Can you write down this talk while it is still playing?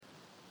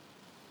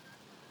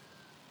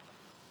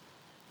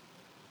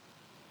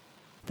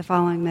The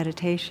following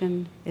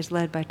meditation is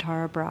led by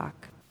Brach.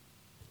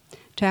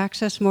 To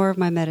access more of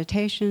my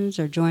meditations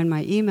or join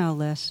my email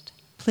list,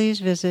 please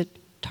visit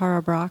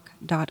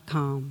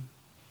tarabrach.com.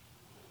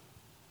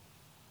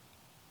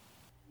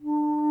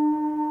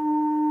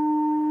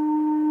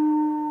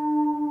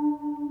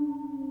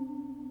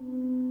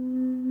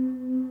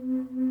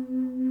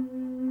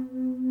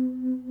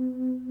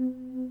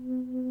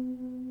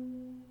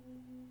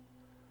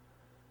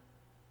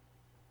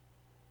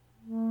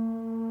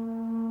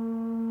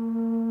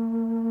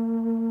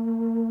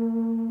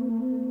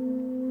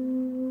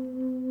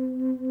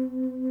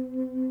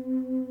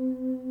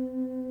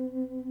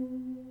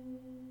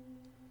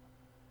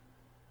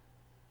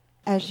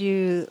 As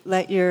you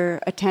let your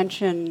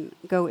attention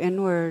go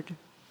inward,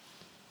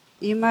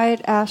 you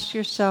might ask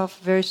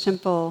yourself a very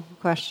simple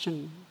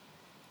question,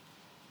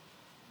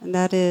 and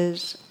that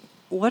is,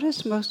 what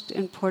is most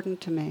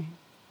important to me?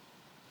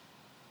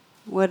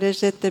 What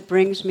is it that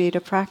brings me to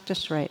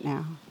practice right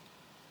now?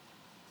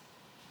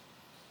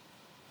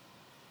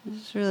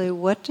 This is really,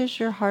 what does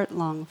your heart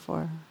long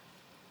for?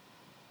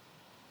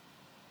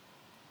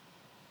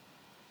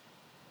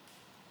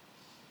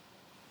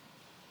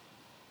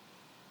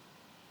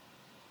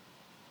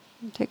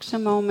 Take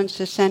some moments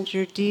to sense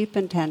your deep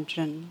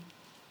intention.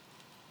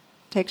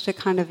 It takes a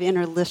kind of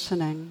inner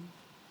listening,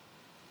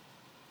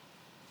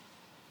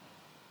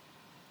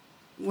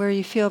 where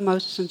you feel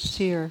most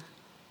sincere.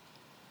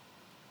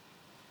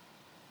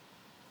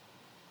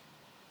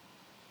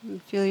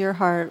 And feel your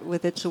heart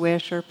with its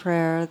wish or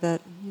prayer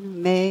that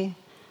may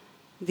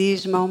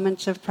these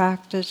moments of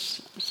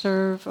practice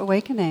serve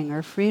awakening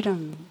or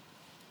freedom,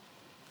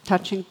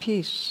 touching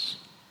peace,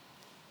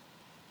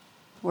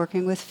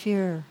 working with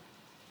fear,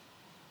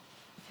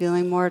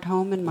 feeling more at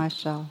home in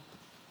myself,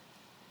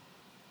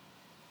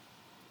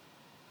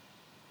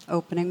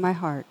 opening my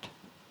heart.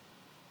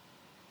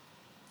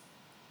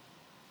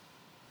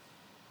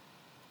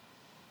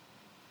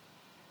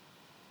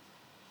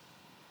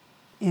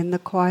 In the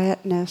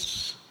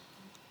quietness,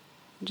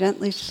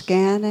 gently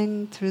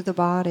scanning through the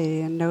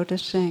body and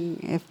noticing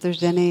if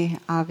there's any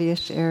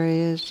obvious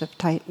areas of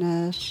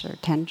tightness or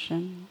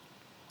tension.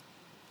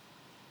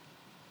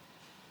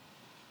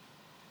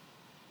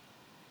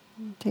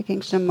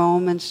 Taking some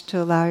moments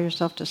to allow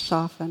yourself to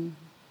soften.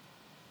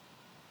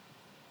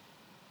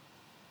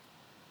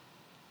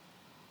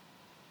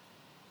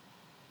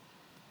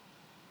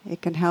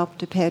 It can help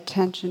to pay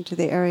attention to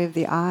the area of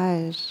the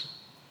eyes,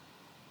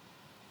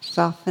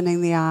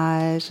 softening the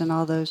eyes and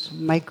all those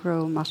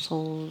micro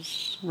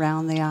muscles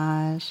around the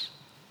eyes,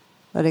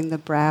 letting the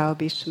brow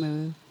be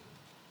smooth.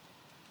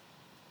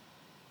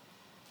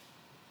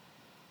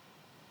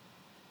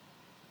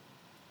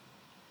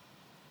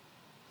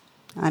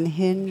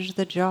 Unhinge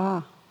the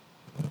jaw,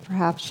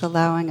 perhaps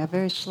allowing a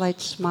very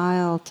slight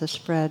smile to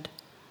spread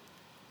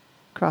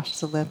across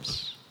the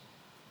lips.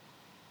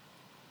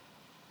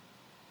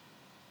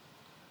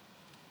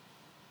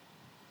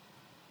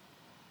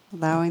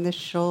 Allowing the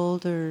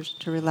shoulders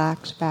to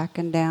relax back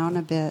and down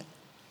a bit.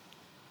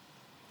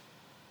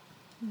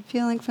 And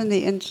feeling from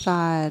the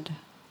inside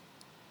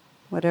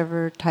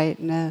whatever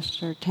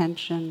tightness or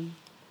tension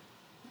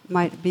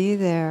might be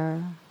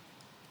there.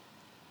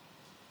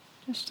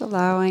 Just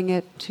allowing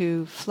it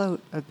to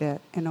float a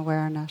bit in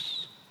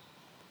awareness,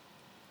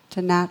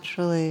 to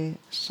naturally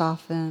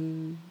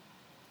soften,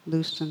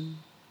 loosen.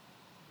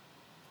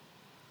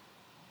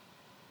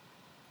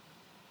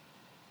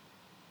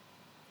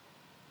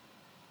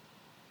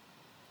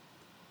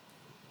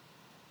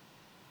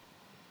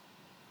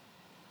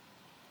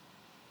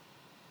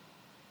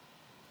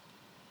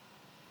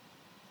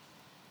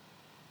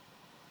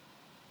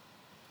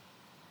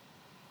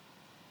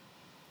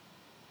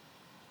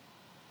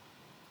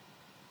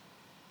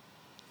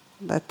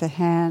 Let the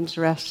hands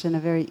rest in a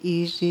very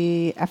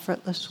easy,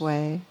 effortless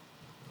way.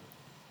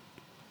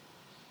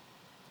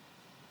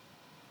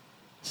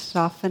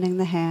 Softening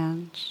the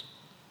hands.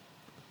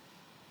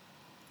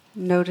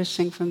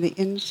 Noticing from the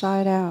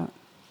inside out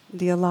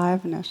the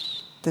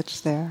aliveness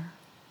that's there.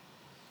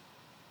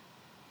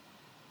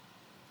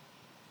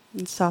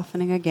 And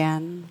softening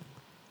again.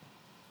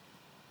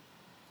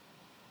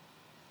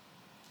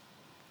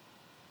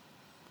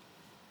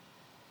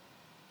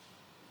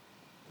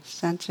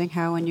 Sensing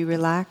how when you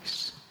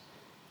relax,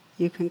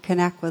 you can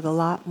connect with a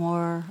lot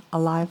more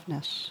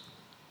aliveness.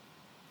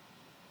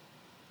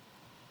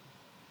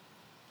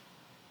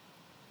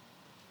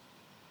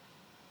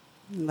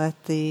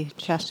 Let the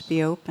chest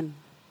be open.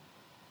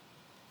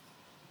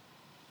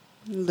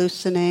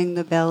 Loosening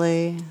the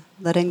belly,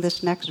 letting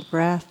this next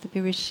breath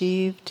be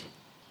received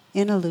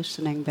in a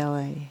loosening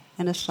belly,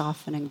 in a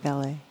softening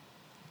belly.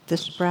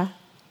 This breath.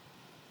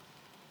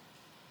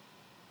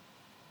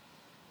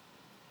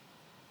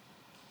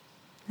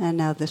 And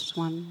now this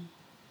one.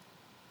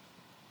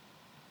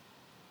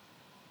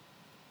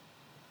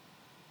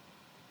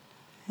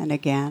 And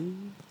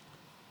again.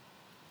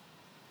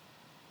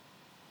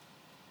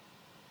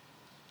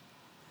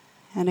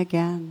 And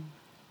again.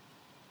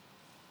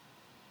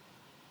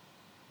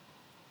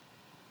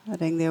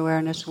 Letting the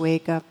awareness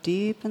wake up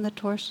deep in the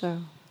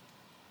torso.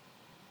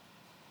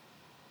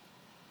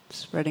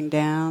 spreading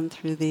down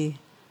through the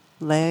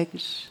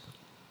legs.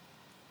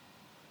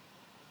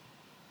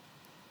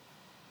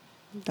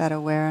 That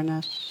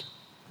awareness,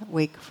 that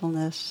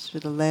wakefulness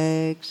through the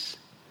legs,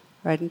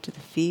 right into the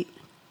feet.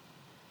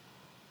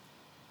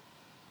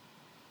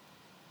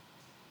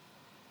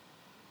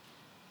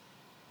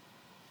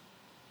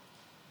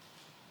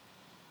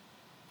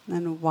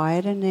 And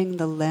widening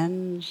the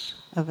lens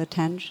of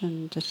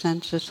attention to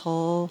sense this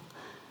whole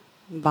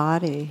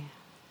body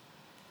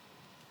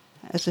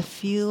as a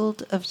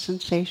field of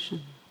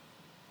sensation.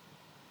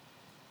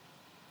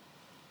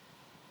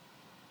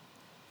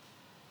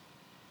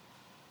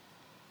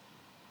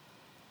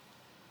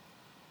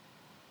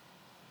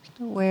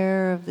 Just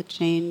aware of the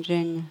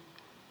changing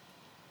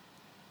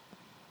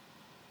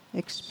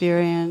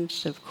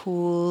experience of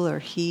cool or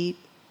heat,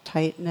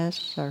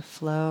 tightness or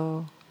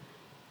flow,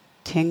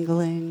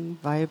 tingling,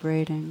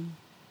 vibrating.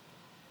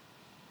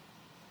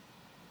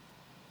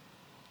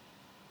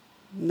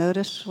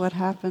 Notice what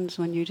happens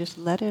when you just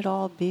let it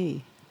all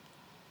be,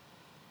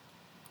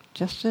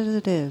 just as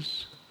it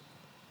is.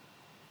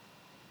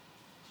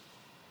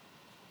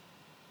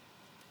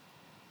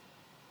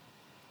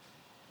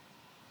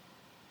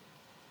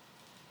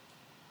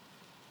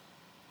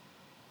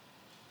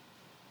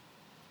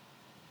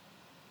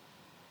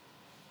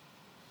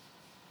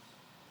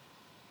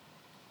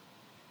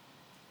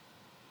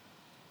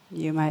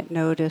 You might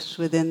notice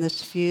within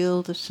this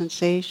field of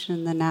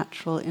sensation the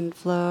natural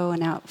inflow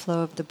and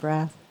outflow of the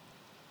breath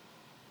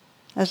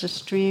as a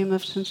stream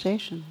of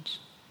sensations.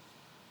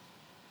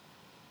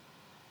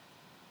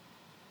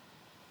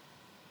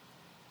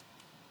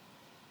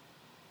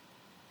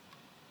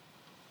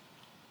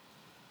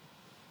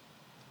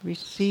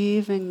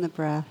 Receiving the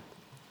breath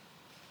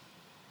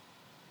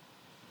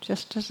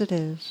just as it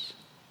is.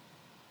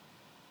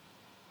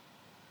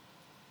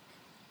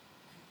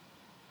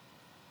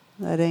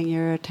 Letting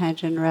your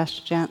attention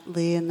rest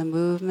gently in the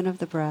movement of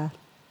the breath.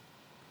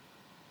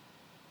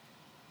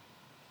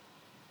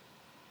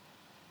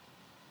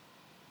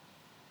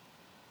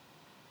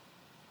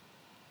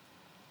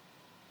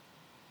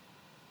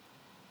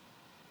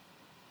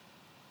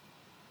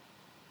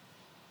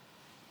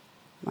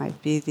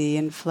 Might be the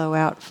inflow,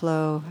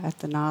 outflow at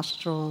the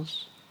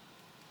nostrils.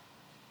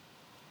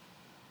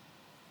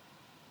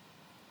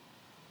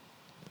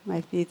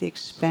 Might be the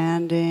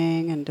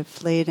expanding and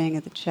deflating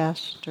of the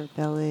chest or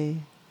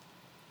belly.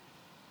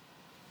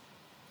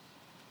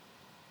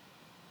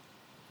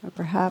 Or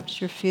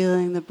perhaps you're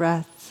feeling the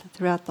breath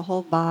throughout the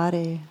whole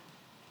body,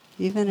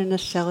 even in a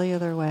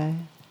cellular way.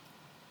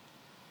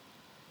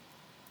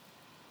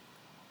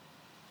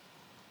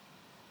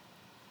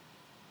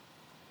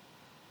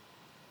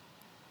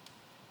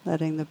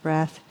 Letting the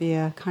breath be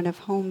a kind of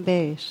home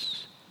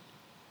base.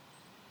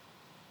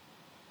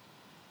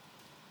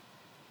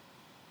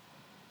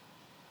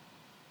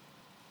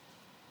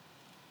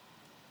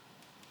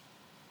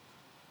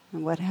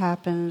 And what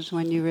happens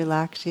when you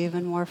relax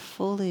even more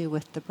fully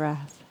with the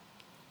breath?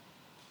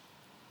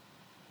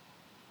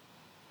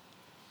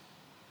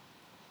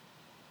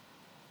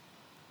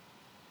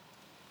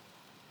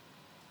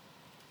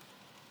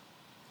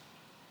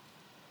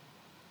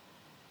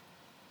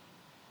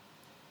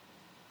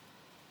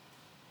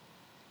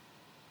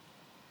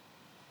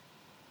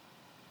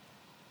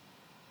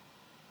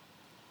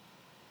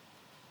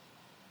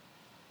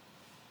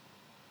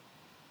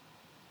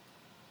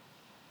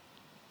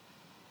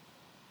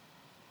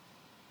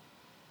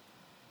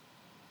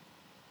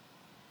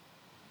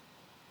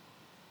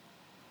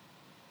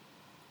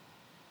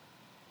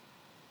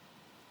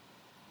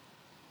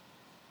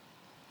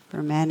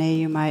 For many,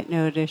 you might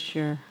notice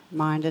your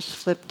mind has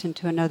flipped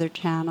into another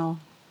channel,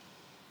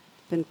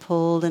 been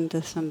pulled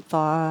into some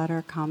thought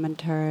or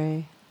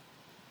commentary.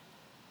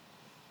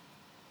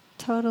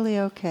 Totally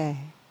okay.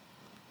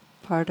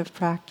 Part of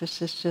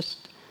practice is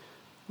just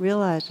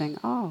realizing,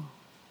 oh,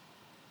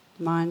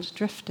 the mind's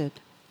drifted.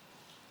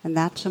 And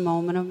that's a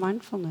moment of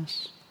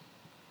mindfulness.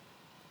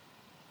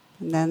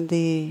 And then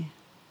the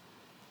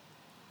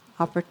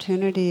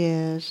opportunity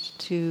is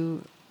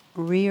to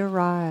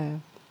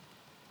re-arrive,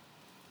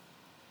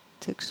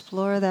 to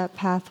explore that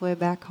pathway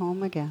back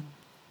home again.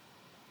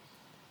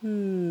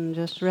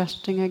 Just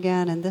resting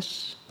again in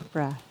this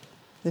breath,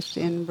 this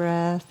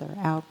in-breath or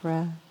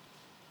out-breath.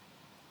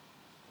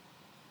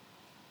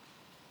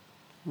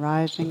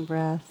 Rising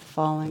breath,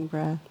 falling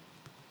breath.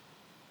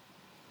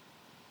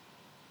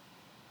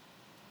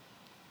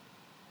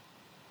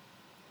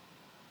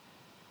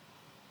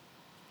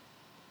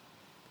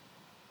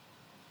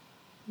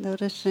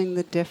 Noticing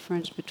the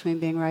difference between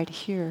being right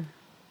here,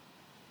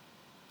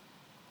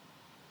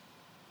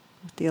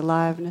 with the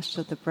aliveness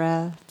of the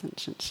breath and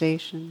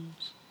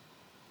sensations,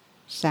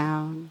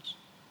 sounds.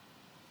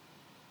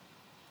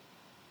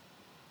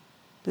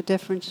 The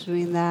difference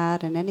between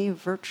that and any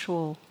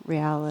virtual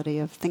reality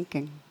of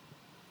thinking.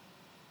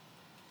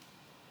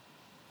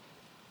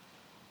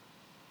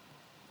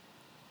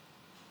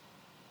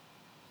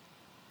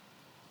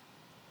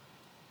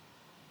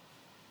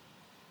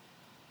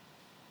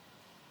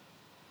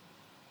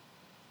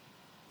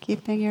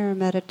 Keeping your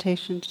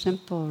meditation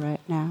simple right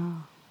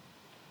now.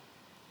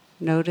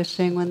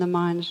 Noticing when the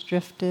mind's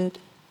drifted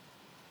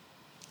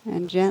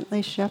and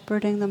gently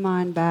shepherding the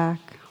mind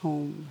back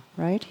home,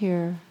 right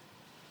here.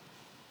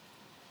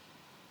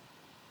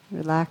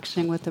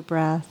 Relaxing with the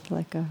breath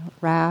like a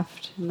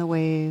raft in the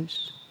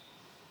waves,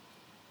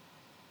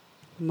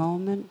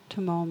 moment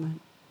to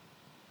moment.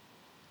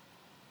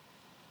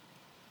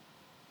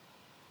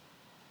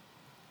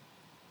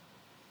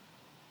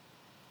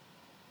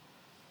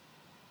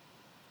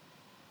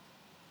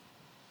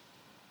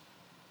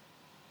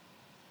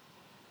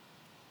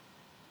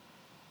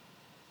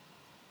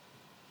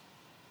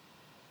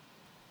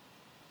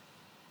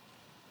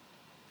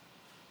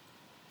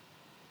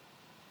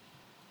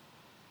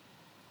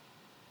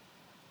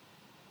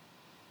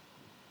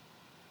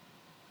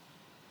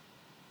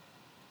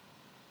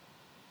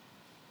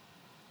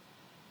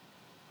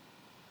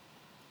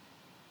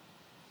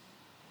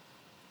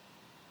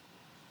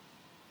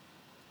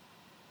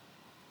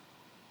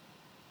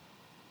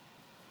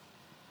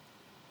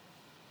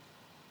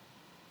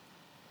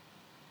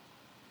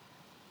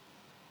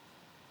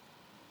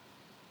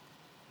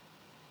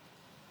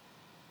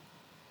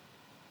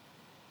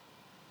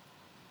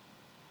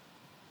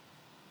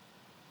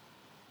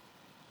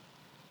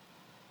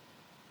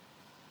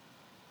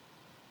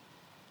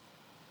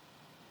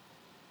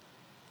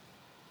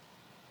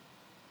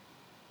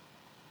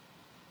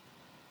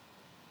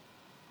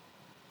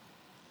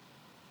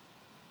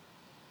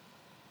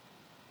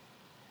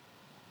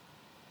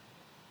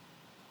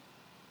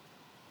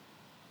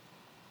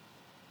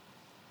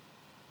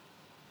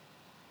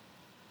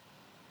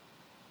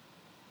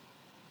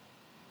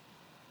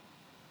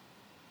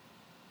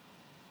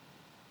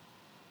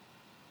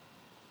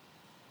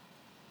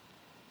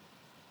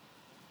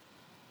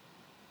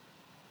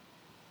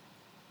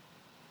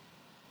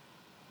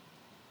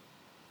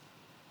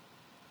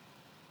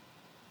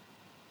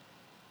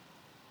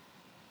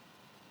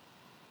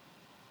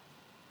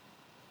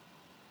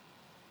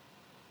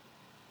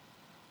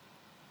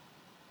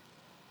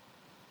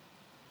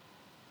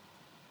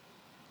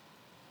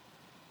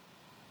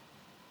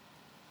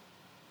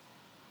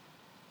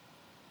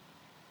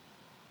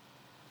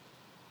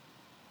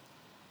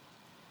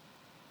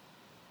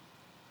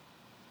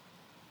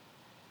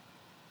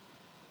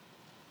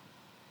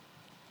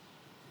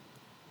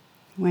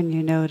 When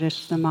you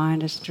notice the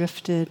mind has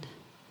drifted,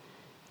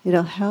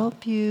 it'll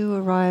help you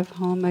arrive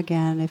home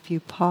again if you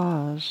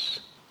pause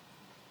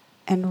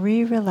and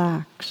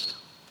re-relax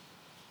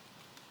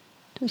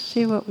to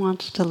see what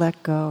wants to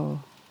let go.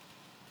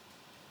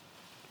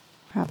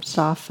 Perhaps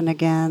soften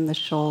again the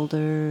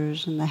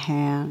shoulders and the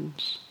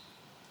hands.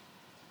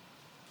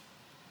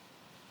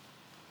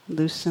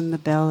 Loosen the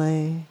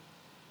belly.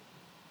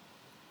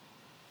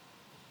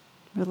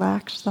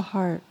 Relax the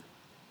heart.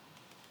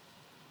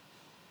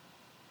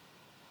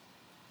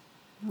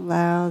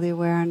 Allow the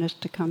awareness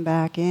to come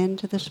back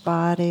into this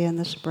body and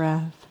this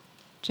breath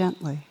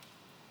gently.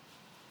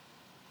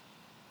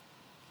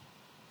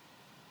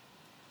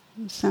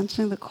 And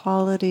sensing the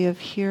quality of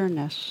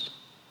here-ness,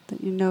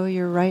 that you know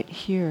you're right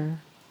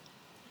here.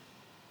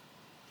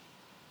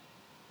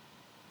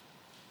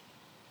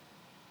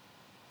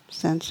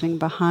 Sensing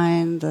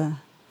behind the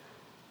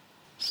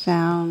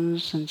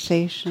sounds,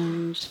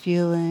 sensations,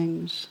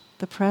 feelings,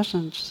 the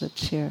presence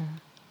that's here.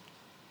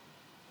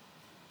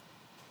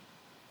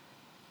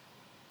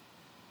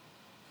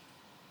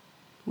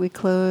 We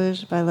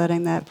close by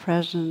letting that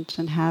presence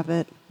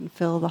inhabit and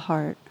fill the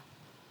heart.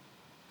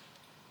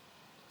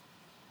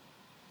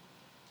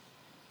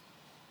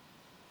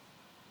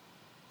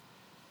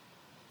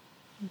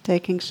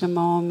 Taking some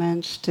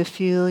moments to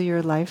feel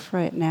your life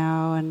right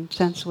now and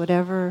sense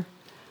whatever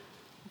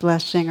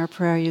blessing or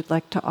prayer you'd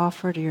like to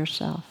offer to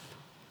yourself.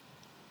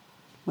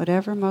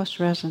 Whatever most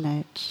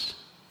resonates.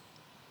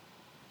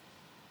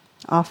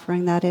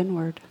 Offering that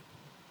inward.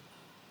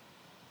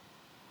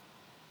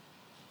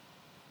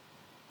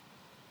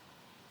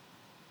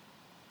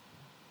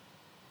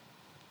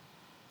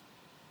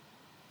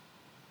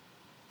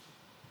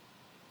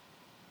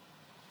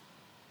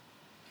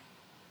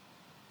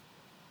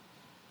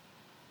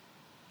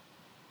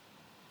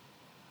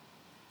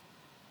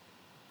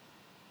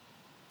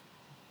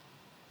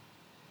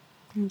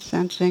 And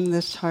sensing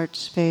this heart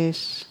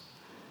space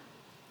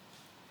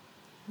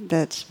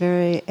that's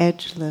very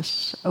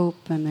edgeless,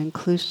 open,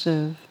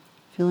 inclusive,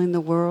 feeling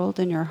the world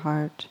in your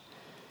heart,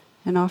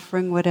 and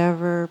offering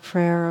whatever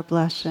prayer or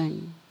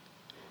blessing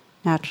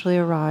naturally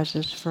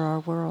arises for our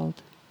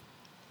world.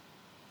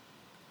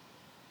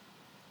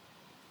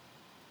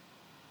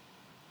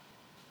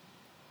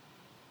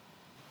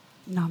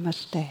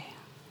 Namaste.